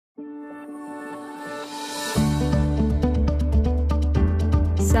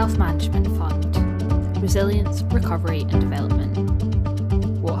Self-Management Fund, Resilience, Recovery and Development.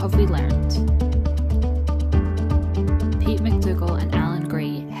 What have we learned? Pete McDougall and Alan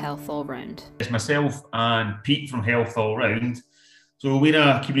Gray, Health All Round. It's myself and Pete from Health All Round. So we're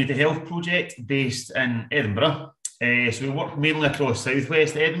a community health project based in Edinburgh. So we work mainly across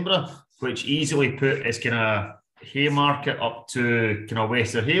southwest Edinburgh, which easily put as kind of Haymarket up to kind of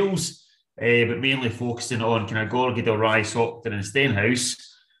Wester Hales, but mainly focusing on kind of Gorgie, Dalry, Saughton and Stenhouse.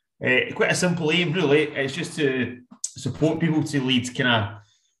 Quite a simple aim, really. It's just to support people to lead kind of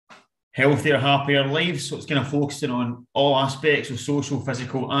healthier, happier lives. So it's kind of focusing on all aspects of social,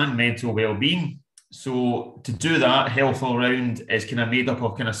 physical and mental well-being. So to do that, Health All Round is kind of made up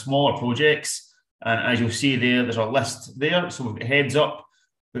of kind of smaller projects. And as you'll see there, there's a list there. So we've got Heads Up,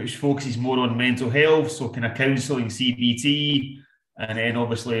 which focuses more on mental health. So kind of counselling, CBT, and then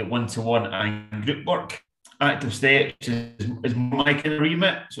obviously one-to-one and group work. Active Steps is my kind of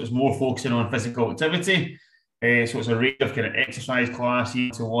remit. So it's more focusing on physical activity. So it's a range of kind of exercise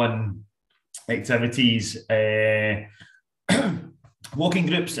classes, to one activities, walking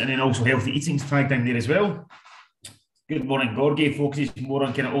groups, and then also healthy eating tagged in there as well. Good Morning Gorgie focuses more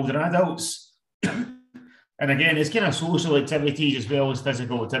on kind of older adults. And again, it's kind of social activities as well as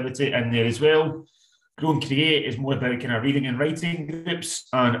physical activity in there as well. Grow and Create is more about kind of reading and writing groups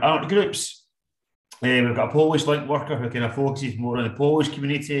and art groups. We've got a Polish link worker who kind of focuses more on the Polish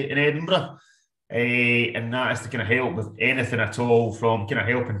community in Edinburgh. And that is to kind of help with anything at all, from kind of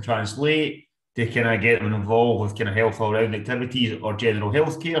helping translate to kind of get them involved with kind of health all round activities or general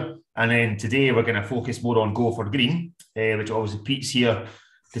healthcare. And then today we're going to focus more on Go for Green, which obviously Pete's here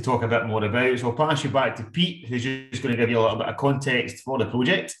to talk a bit more about. So I'll pass you back to Pete, who's just going to give you a little bit of context for the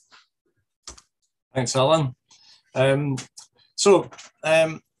project. Thanks, Alan.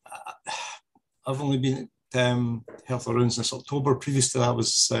 I've only been at Health All Round since October. Previous to that, I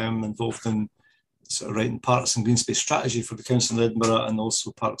was involved in sort of writing parks and green space strategy for the Council of Edinburgh and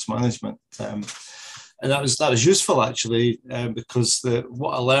also parks management. And that was useful actually, because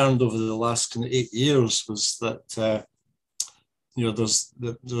what I learned over the last 8 years was that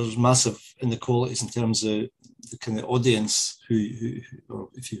there's massive inequalities in terms of the kind of audience or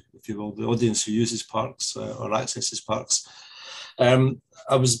if you will, the audience who uses parks or accesses parks.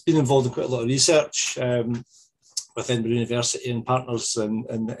 I was being involved in quite a lot of research with Edinburgh University and partners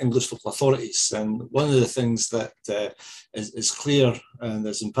and English local authorities. And one of the things that is clear and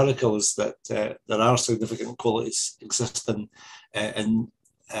is empirical is that there are significant inequalities existing in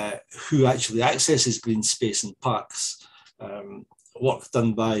who actually accesses green space and parks. Work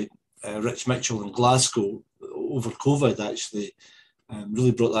done by Rich Mitchell in Glasgow over COVID actually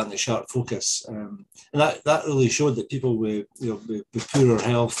really brought that into sharp focus, and that really showed that people with poorer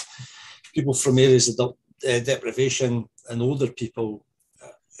health, people from areas of deprivation, and older people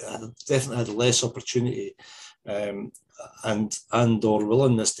definitely had less opportunity and or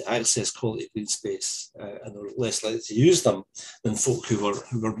willingness to access quality green space, and are less likely to use them than folk who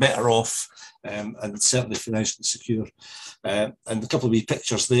were better off and certainly financially secure. And a couple of wee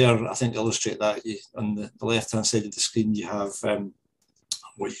pictures there, I think, illustrate that. On the left-hand side of the screen, you have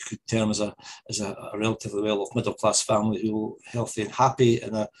what you could term as a relatively well-off middle-class family who are healthy and happy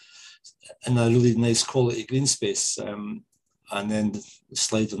in a really nice quality green space. And then the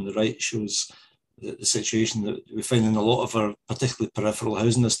slide on the right shows the situation that we find in a lot of our particularly peripheral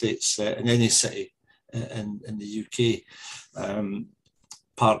housing estates in any city in the UK.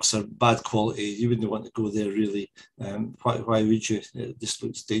 Parks are bad quality. You wouldn't want to go there really. Why would you? It just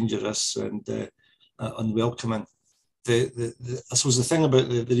looks dangerous and unwelcoming. I suppose the thing about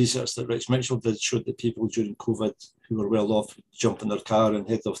the research that Rich Mitchell did showed that people during COVID who were well off would jump in their car and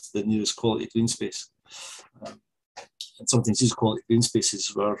head off to the nearest quality green space. And sometimes these quality green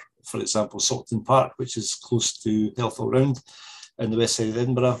spaces were, for example, Saughton Park, which is close to Health All Round in the west side of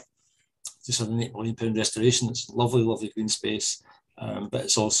Edinburgh. Just had an £8 million restoration. It's a lovely, lovely green space, but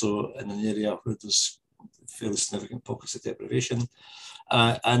it's also in an area where there's fairly significant pockets of deprivation.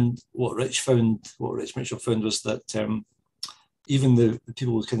 And what Rich Mitchell found was that even the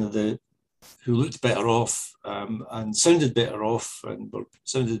people who looked better off and sounded better off and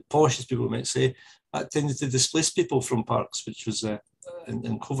sounded posh, as people might say, that tended to displace people from parks, which was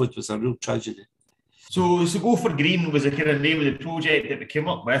in COVID was a real tragedy. So Go for Green was the kind of name of the project that we came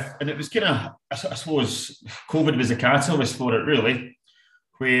up with, and it was kind of, I suppose, COVID was a catalyst for it really,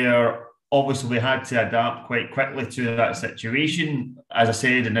 where obviously we had to adapt quite quickly to that situation. As I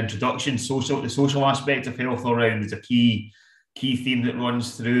said in the introduction, the social aspect of Health All Round is a key theme that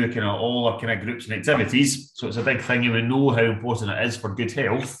runs through kind of all our kind of groups and activities. So it's a big thing, and we know how important it is for good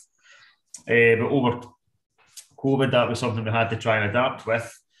health. But over COVID, that was something we had to try and adapt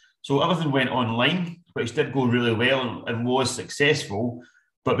with. So everything went online, which did go really well and was successful,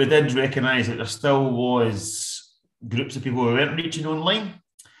 but we did recognise that there still was groups of people who weren't reaching online.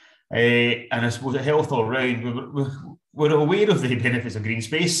 And I suppose at Health All Round, we're aware of the benefits of green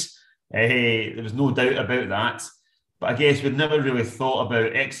space. There was no doubt about that. But I guess we'd never really thought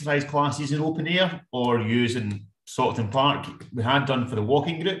about exercise classes in open air or using Salton Park. We had done for the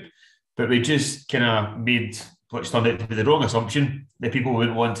walking group, but we just kind of made what turned out to be the wrong assumption, that people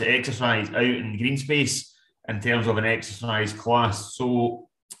wouldn't want to exercise out in green space in terms of an exercise class. So,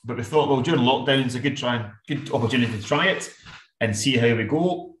 but we thought, well, during lockdown, it's a good opportunity to try it and see how we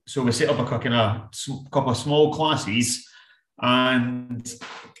go. So we set up a couple of small classes and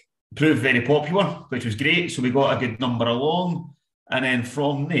proved very popular, which was great. So we got a good number along. And then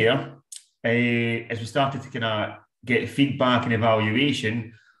from there, as we started to kind of get feedback and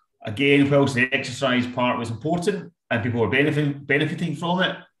evaluation, again, whilst the exercise part was important and people were benefiting from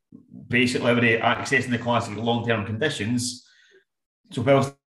it, basically everybody accessing the class at long-term conditions. So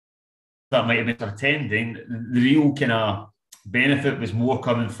whilst that might have been attending, the real kind of benefit was more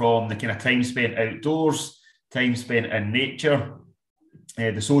coming from the kind of time spent outdoors, time spent in nature,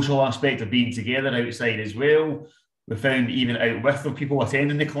 the social aspect of being together outside as well. We found even out with the people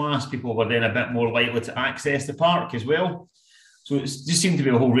attending the class, people were then a bit more likely to access the park as well. So it just seemed to be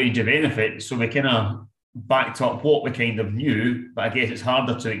a whole range of benefits. So we kind of backed up what we kind of knew, but I guess it's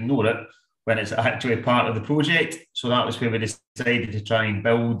harder to ignore it when it's actually part of the project. So that was where we decided to try and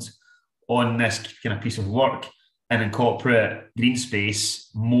build on this kind of piece of work and incorporate green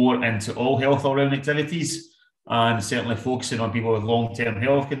space more into all health all round activities, and certainly focusing on people with long-term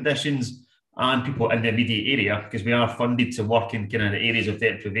health conditions and people in the immediate area, because we are funded to work in kind of the areas of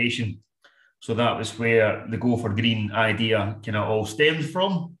deprivation. So that was where the Go for Green idea kind of all stemmed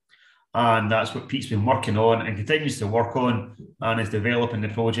from. And that's what Pete's been working on and continues to work on, and is developing the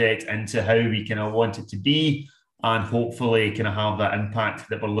project into how we kind of want it to be, and hopefully kind of have that impact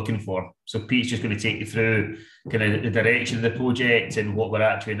that we're looking for. So Pete's just going to take you through kind of the direction of the project and what we're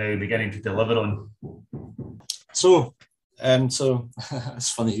actually now beginning to deliver on. So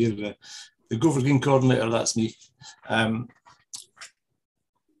it's funny here, the Go for Green coordinator, that's me. I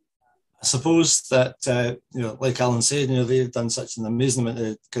suppose that, like Alan said, they've done such an amazing amount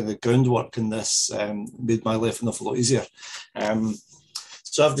of kind of groundwork in this, made my life an awful lot easier.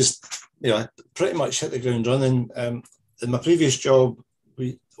 So I've just, pretty much hit the ground running. In my previous job,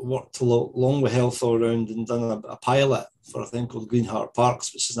 we worked along with Health All Round and done a pilot for a thing called Green Heart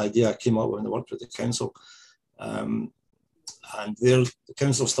Parks, which is an idea I came up with when I worked with the council. And the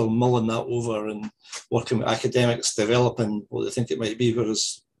council's still mulling that over and working with academics, developing what they think it might be,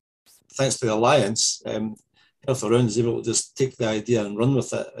 whereas thanks to the Alliance, Health All Round is able to just take the idea and run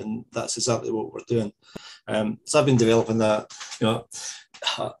with it, and that's exactly what we're doing. So I've been developing that, none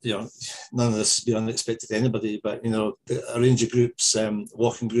of this has been unexpected to anybody, but, a range of groups,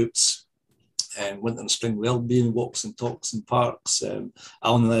 walking groups, winter and spring wellbeing, walks and talks in parks.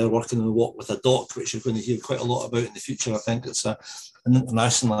 Alan and I are working on a walk with a doc, which you're going to hear quite a lot about in the future. I think it's an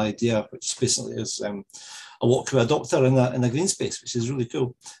international idea, which basically is a walk with a doctor in a green space, which is really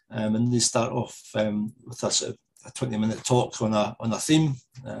cool. And they start off with a sort of a 20-minute talk on a theme.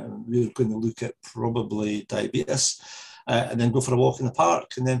 We're going to look at probably diabetes, and then go for a walk in the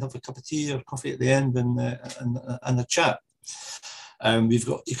park, and then have a cup of tea or coffee at the end and a chat. We've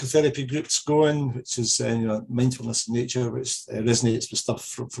got ecotherapy groups going, which is mindfulness in nature, which resonates with stuff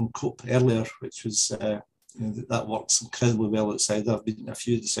from COPE earlier, which was that works incredibly well outside. I've been in a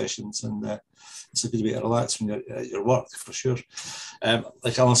few of the sessions, and it's a good way to relax when you're at your work, for sure.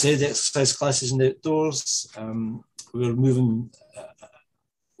 Like Alan said, exercise classes in the outdoors. We're moving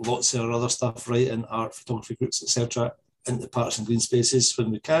lots of other stuff, writing, art, photography groups, etc., into parks and green spaces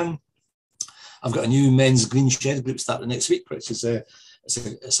when we can. I've got a new men's green shed group starting next week, which is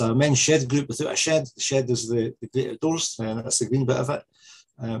it's a men's shed group without a shed. The shed is the great outdoors, and that's the green bit of it.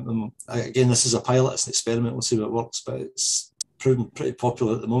 Again, this is a pilot, it's an experiment, we'll see how it works, but it's proven pretty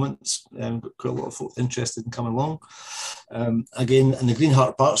popular at the moment. It's got quite a lot of folk interested in coming along. Again, in the Green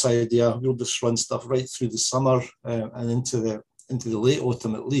Heart Parks idea, we'll just run stuff right through the summer and into the late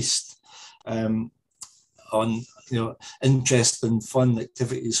autumn at least, on interest and fun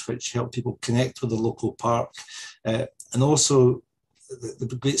activities which help people connect with the local park. And also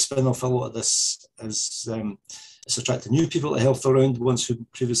the great spin-off a lot of this is it's attracting new people to Health All Round, ones who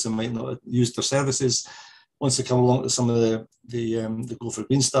previously might not have used their services. Once they come along to some of the Go for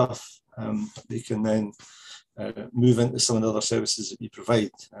Green stuff, they can then move into some of the other services that we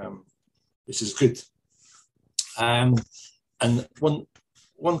provide, which is good. And one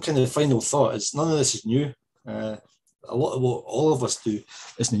kind of final thought is none of this is new. a lot of what all of us do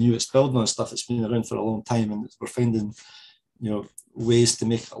isn't new. It's building on stuff that's been around for a long time, and we're finding, ways to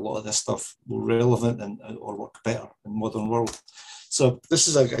make a lot of this stuff more relevant or work better in the modern world. So this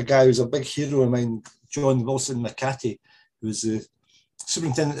is a guy who's a big hero of mine, John Wilson McCarthy, who was the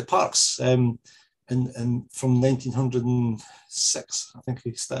superintendent of parks and from 1906. I think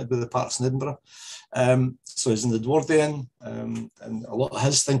he started with the parks in Edinburgh. So he's in the Edwardian, and a lot of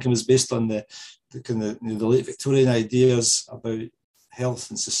his thinking was based on the kind of the late Victorian ideas about health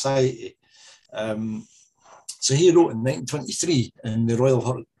and society. So he wrote in 1923 in the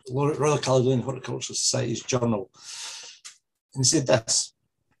Royal Caledonian Horticultural Society's journal, and he said this,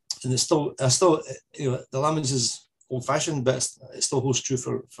 and it's still the language is old-fashioned, but it still holds true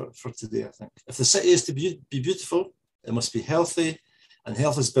for today, I think. If the city is to be beautiful, it must be healthy, and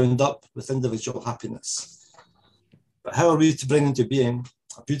health is bound up with individual happiness. But how are we to bring into being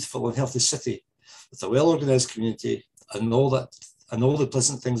a beautiful and healthy city with a well-organised community and all the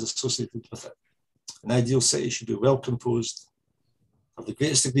pleasant things associated with it? An ideal city should be well composed, have the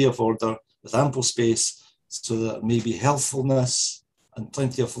greatest degree of order, with ample space, so that there may be healthfulness and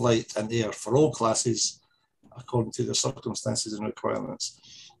plenty of light and air for all classes, according to their circumstances and requirements.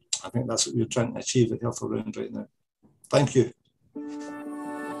 I think that's what we're trying to achieve at Health Around right now. Thank you.